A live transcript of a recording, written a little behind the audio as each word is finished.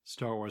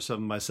Star Wars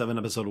 7x7,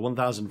 episode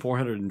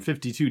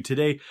 1452.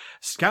 Today,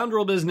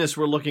 Scoundrel Business.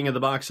 We're looking at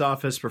the box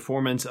office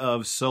performance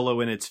of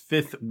Solo in its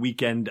fifth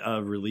weekend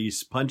of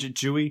release. Punch it,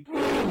 Chewie.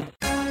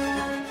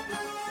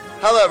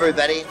 Hello,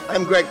 everybody.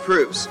 I'm Greg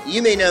Proops.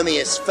 You may know me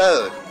as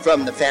Fode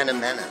from The Phantom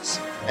Menace.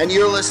 And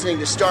you're listening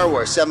to Star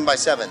Wars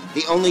 7x7,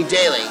 the only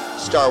daily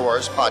Star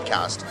Wars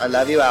podcast. I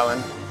love you,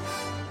 Alan.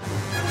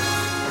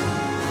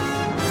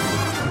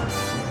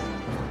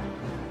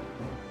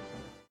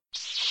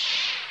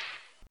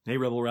 Hey,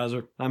 Rebel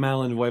Rouser. I'm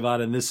Alan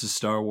Voivod, and this is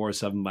Star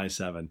Wars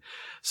 7x7.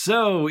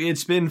 So,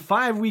 it's been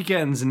 5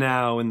 weekends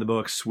now in the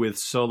books with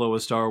Solo, a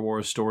Star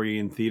Wars story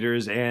in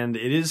theaters, and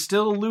it is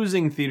still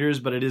losing theaters,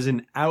 but it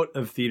isn't out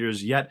of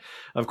theaters yet.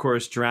 Of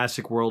course,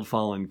 Jurassic World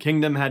Fallen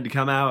Kingdom had to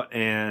come out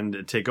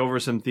and take over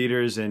some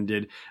theaters and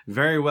did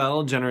very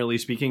well, generally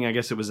speaking. I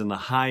guess it was in the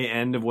high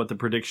end of what the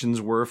predictions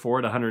were for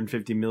it,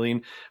 150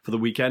 million for the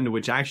weekend,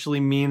 which actually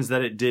means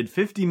that it did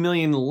 50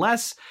 million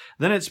less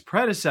than its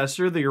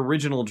predecessor, the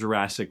original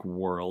Jurassic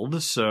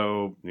World.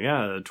 So,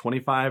 yeah,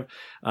 25%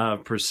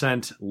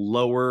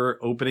 lower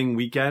opening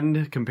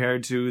weekend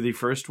compared to the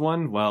first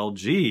one. Well,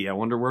 gee, I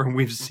wonder where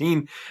we've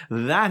seen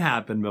that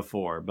happen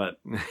before, but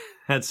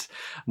that's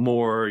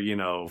more,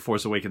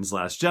 Force Awakens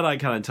Last Jedi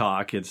kind of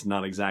talk. It's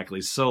not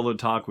exactly Solo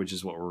talk, which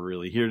is what we're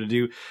really here to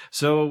do.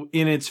 So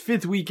in its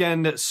fifth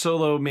weekend,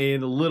 Solo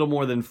made a little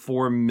more than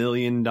 $4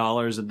 million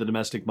at the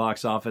domestic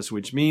box office,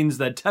 which means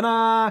that,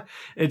 ta-da,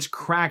 it's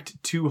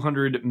cracked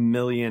 200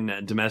 million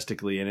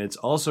domestically, and it's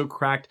also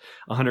cracked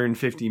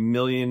 150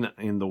 million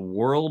in the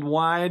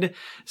worldwide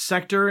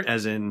sector,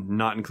 as in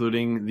not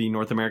including the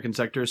North American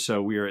sector.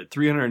 So we are at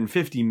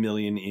 350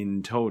 million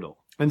in total.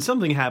 And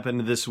something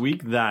happened this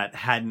week that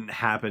hadn't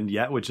happened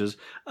yet, which is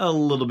a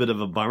little bit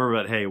of a bummer,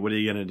 but hey, what are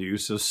you going to do?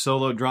 So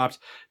Solo dropped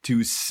to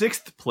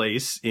 6th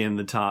place in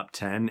the top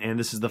 10, and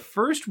this is the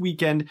first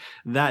weekend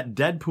that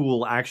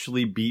Deadpool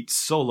actually beat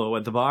Solo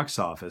at the box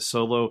office.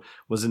 Solo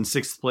was in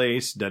 6th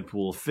place,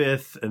 Deadpool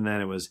 5th, and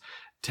then it was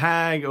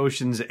Tag,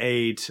 Ocean's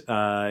 8,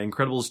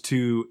 Incredibles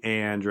 2,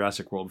 and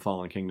Jurassic World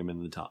Fallen Kingdom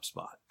in the top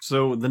spot.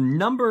 So the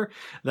number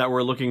that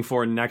we're looking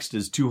for next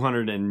is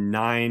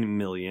 209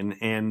 million,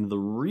 and the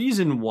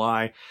reason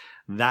why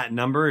that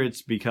number,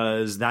 it's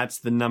because that's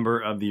the number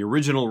of the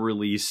original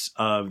release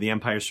of The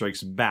Empire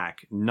Strikes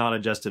Back, not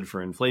adjusted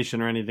for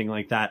inflation or anything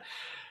like that.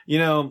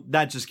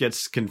 That just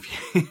gets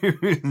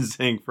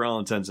confusing for all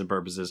intents and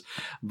purposes.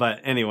 But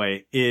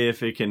anyway,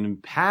 if it can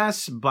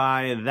pass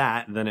by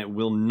that, then it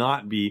will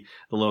not be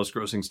the lowest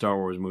grossing Star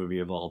Wars movie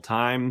of all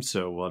time.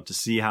 So we'll have to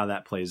see how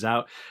that plays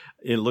out.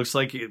 It looks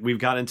like we've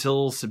got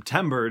until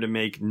September to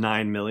make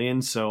 9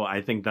 million. So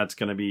I think that's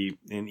going to be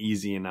an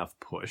easy enough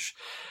push.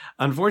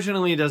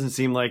 Unfortunately, it doesn't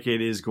seem like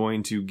it is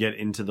going to get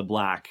into the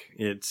black.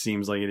 It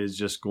seems like it is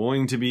just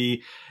going to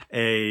be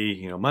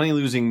a,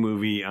 money-losing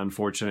movie,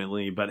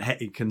 unfortunately. But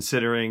hey,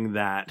 considering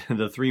that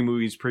the 3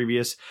 movies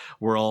previous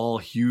were all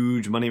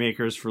huge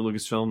moneymakers for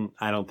Lucasfilm,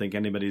 I don't think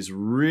anybody's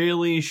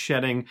really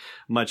shedding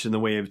much in the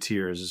way of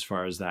tears as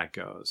far as that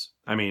goes.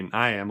 I mean,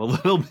 I am a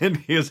little bit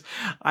because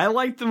I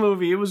liked the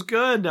movie. It was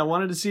good. I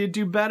wanted to see it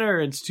do better.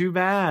 It's too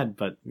bad.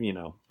 But,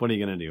 what are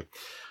you going to do?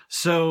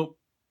 So,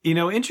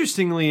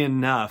 interestingly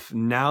enough,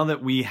 now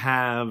that we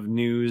have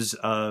news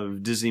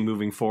of Disney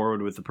moving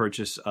forward with the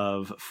purchase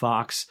of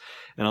Fox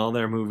and all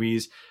their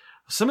movies,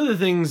 some of the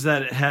things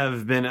that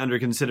have been under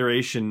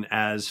consideration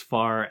as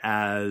far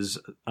as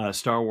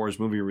Star Wars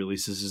movie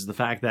releases is the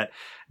fact that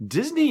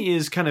Disney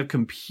is kind of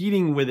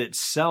competing with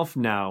itself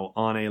now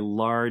on a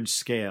large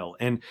scale.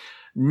 And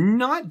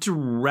not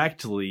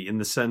directly in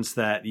the sense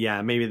that,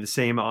 maybe the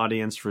same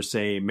audience for,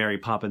 say, Mary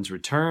Poppins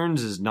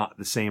Returns is not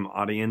the same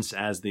audience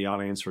as the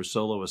audience for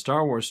Solo, a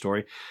Star Wars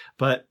story.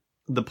 But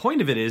the point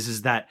of it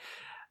is that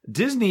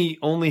Disney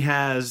only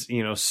has,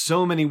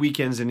 so many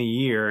weekends in a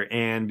year,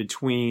 and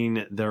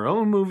between their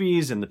own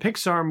movies and the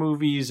Pixar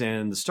movies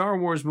and the Star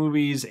Wars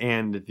movies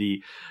and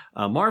the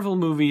Marvel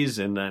movies,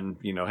 and then,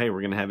 hey,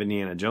 we're going to have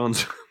Indiana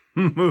Jones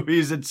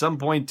movies at some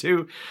point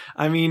too.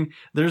 I mean,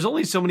 there's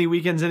only so many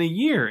weekends in a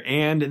year,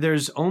 and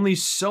there's only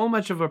so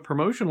much of a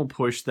promotional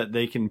push that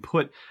they can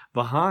put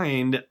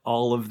behind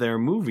all of their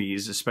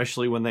movies,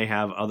 especially when they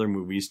have other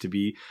movies to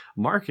be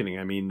marketing.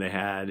 I mean, they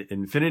had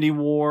Infinity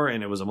War,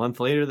 and it was a month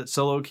later that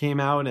Solo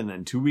came out, and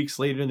then 2 weeks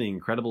later, The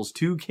Incredibles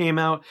 2 came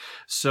out.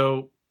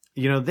 So,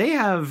 they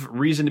have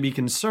reason to be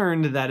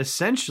concerned that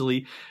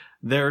essentially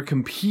they're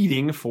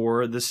competing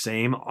for the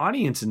same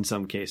audience in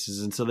some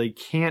cases. And so they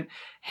can't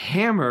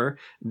hammer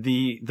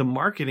the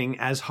marketing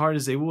as hard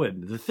as they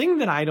would. The thing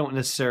that I don't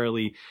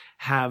necessarily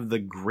have the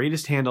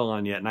greatest handle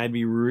on yet, and I'd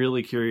be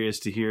really curious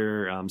to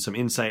hear some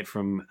insight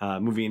from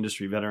movie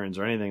industry veterans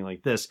or anything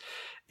like this,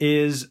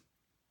 is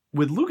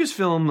with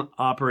Lucasfilm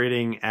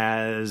operating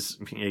as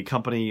a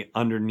company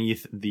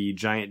underneath the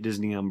giant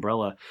Disney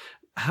umbrella,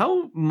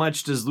 how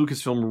much does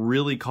Lucasfilm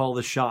really call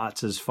the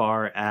shots as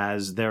far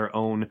as their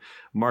own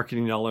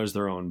marketing dollars,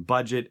 their own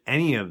budget,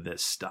 any of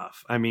this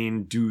stuff? I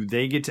mean, do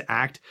they get to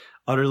act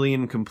utterly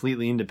and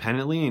completely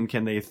independently, and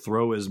can they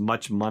throw as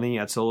much money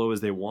at Solo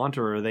as they want,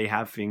 or are they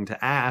having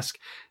to ask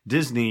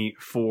Disney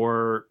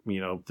for,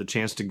 the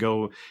chance to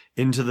go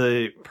into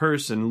the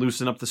purse and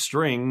loosen up the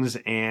strings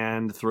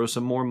and throw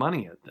some more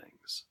money at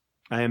things?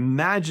 I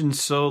imagine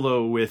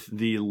Solo, with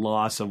the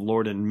loss of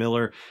Lord and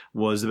Miller,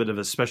 was a bit of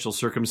a special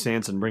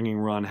circumstance in bringing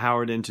Ron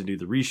Howard in to do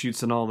the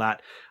reshoots and all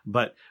that.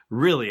 But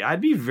really,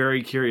 I'd be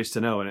very curious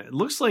to know. And it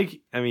looks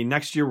like,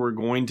 next year we're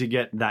going to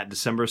get that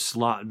December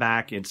slot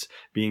back. It's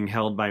being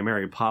held by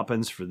Mary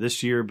Poppins for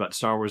this year, but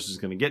Star Wars is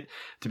going to get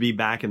to be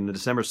back in the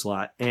December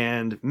slot.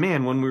 And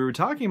man, when we were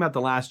talking about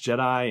The Last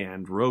Jedi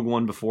and Rogue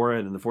One before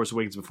it and The Force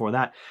Awakens before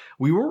that,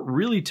 we weren't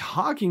really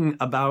talking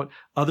about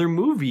other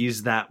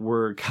movies that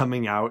were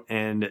coming out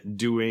and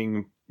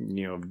doing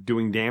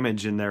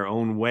damage in their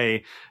own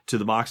way to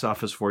the box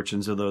office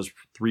fortunes of those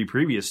 3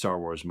 previous Star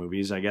Wars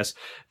movies. I guess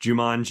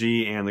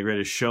Jumanji and The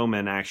Greatest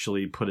Showman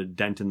actually put a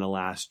dent in The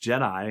Last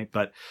Jedi,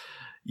 but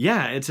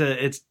yeah,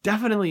 it's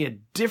definitely a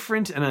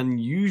different and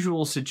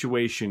unusual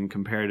situation,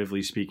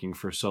 comparatively speaking,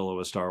 for Solo: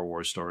 A Star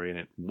Wars Story. And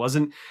it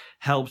wasn't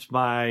helped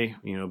by,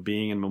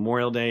 being in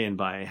Memorial Day and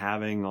by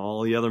having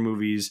all the other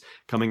movies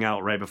coming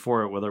out right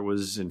before it, whether it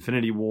was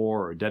Infinity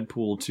War or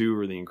Deadpool 2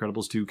 or The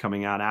Incredibles 2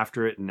 coming out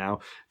after it, and now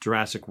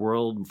Jurassic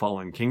World and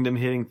Fallen Kingdom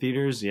hitting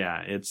theaters.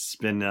 Yeah, it's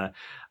been a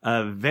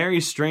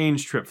very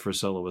strange trip for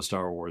Solo: A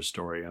Star Wars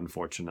Story,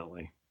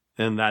 unfortunately.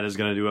 And that is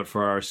going to do it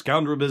for our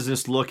Scoundrel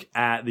Business look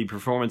at the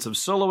performance of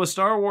Solo: A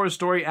Star Wars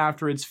Story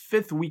after its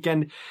 5th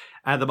weekend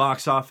at the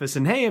box office.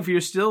 And hey, if you're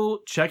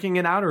still checking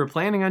it out or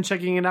planning on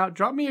checking it out,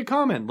 drop me a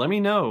comment. Let me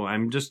know.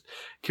 I'm just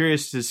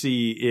curious to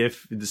see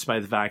if,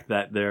 despite the fact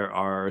that there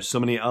are so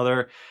many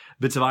other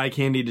bits of eye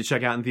candy to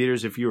check out in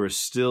theaters, if you are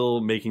still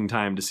making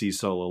time to see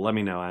Solo, let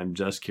me know. I'm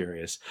just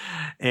curious.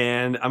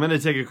 And I'm going to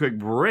take a quick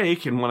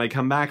break, and when I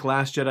come back,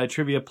 Last Jedi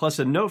trivia plus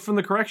a note from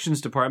the corrections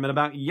department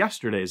about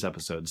yesterday's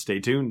episode. Stay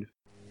tuned.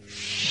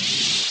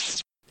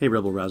 Hey,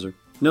 Rebel Rouser.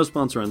 No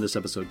sponsor on this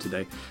episode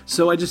today,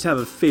 so I just have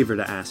a favor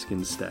to ask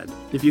instead.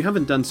 If you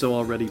haven't done so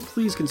already,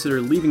 please consider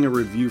leaving a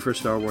review for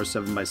Star Wars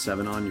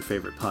 7x7 on your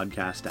favorite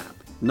podcast app.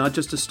 Not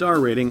just a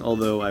star rating,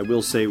 although I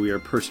will say we are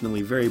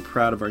personally very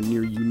proud of our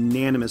near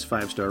unanimous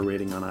 5-star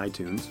rating on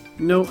iTunes.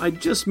 No, I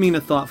just mean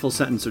a thoughtful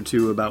sentence or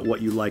two about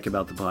what you like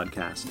about the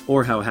podcast,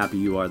 or how happy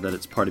you are that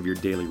it's part of your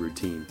daily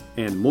routine.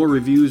 And more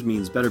reviews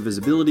means better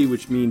visibility,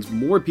 which means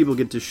more people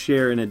get to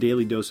share in a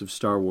daily dose of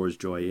Star Wars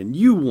joy, and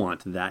you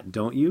want that,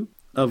 don't you?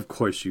 Of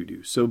course you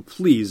do. So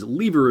please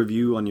leave a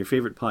review on your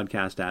favorite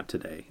podcast app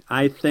today.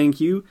 I thank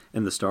you,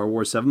 and the Star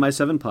Wars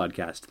 7x7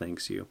 podcast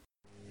thanks you.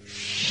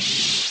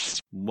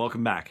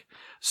 Welcome back.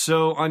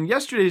 So on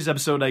yesterday's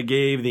episode, I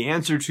gave the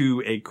answer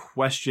to a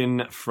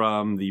question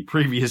from the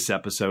previous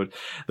episode.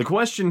 The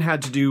question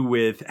had to do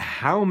with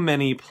how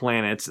many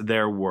planets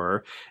there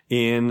were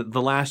in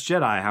The Last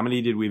Jedi. How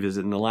many did we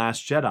visit in The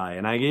Last Jedi?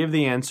 And I gave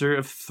the answer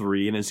of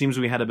 3, and it seems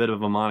we had a bit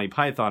of a Monty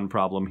Python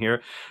problem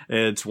here.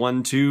 It's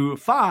 1, 2,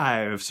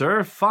 5,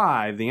 sir.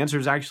 5. The answer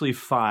is actually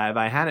 5.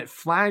 I had it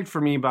flagged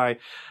for me by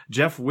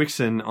Jeff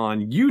Wixon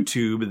on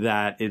YouTube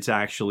that it's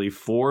actually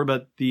 4,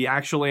 but the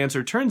actual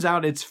answer turns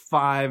out it's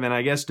 5, and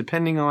I guess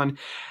depending on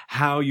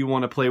how you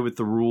want to play with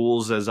the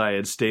rules, as I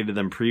had stated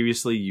them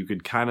previously, you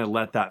could kind of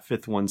let that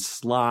 5th one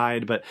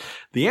slide. But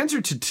the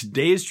answer to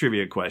today's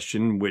trivia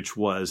question, which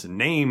was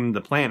name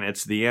the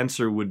planets, the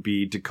answer would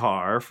be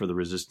Dakar for the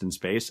Resistance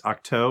base,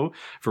 Ahch-To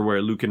for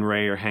where Luke and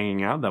Rey are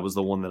hanging out. That was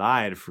the one that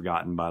I had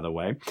forgotten, by the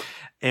way.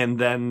 And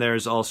then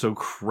there's also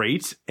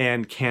Crate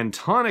and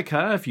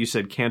Cantonica. If you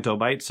said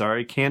Cantobite,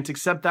 sorry, can't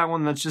accept that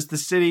one. That's just the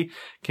city.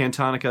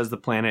 Cantonica is the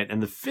planet.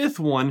 And the 5th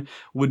one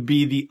would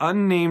be the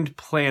unnamed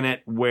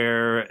planet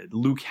where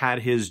Luke had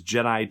his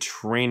Jedi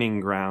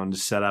training ground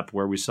set up,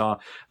 where we saw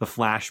the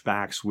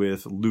flashbacks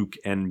with Luke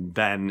and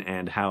Ben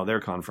and how their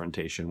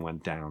confrontation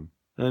went down.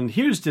 And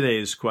here's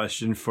today's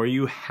question for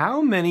you.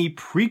 How many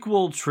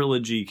prequel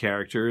trilogy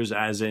characters,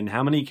 as in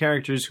how many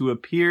characters who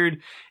appeared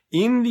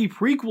in the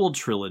prequel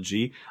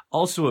trilogy,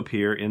 also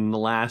appear in The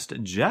Last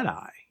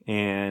Jedi?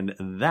 And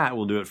that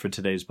will do it for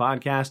today's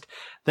podcast.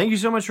 Thank you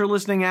so much for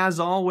listening, as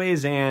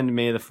always, and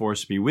may the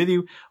Force be with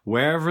you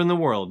wherever in the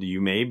world you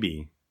may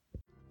be.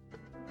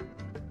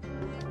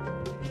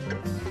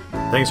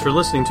 Thanks for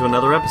listening to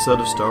another episode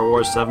of Star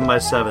Wars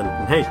 7x7.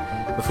 And hey,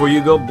 before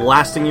you go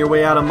blasting your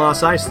way out of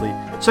Mos Eisley,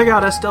 check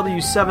out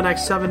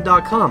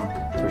SW7x7.com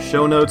for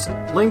show notes,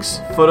 links,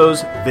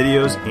 photos,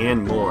 videos,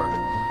 and more.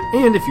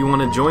 And if you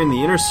want to join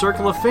the inner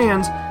circle of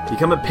fans,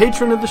 become a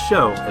patron of the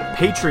show at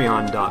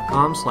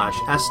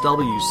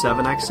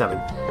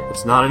patreon.com/SW7x7.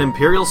 It's not an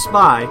Imperial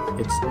spy,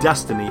 it's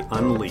Destiny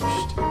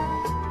Unleashed.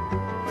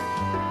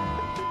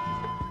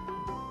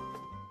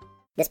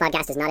 This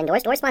podcast is not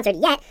endorsed or sponsored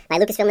yet by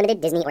Lucasfilm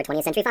Limited, Disney, or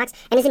 20th Century Fox,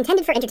 and is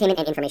intended for entertainment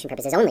and information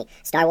purposes only.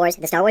 Star Wars,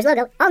 the Star Wars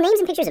logo, all names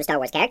and pictures of Star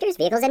Wars characters,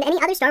 vehicles, and any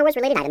other Star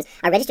Wars-related items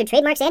are registered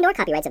trademarks and/or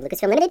copyrights of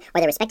Lucasfilm Limited or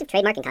their respective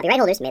trademark and copyright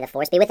holders. May the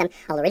Force be with them.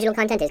 All original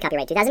content is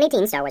copyright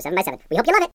 2018 Star Wars 7x7. We hope you love it.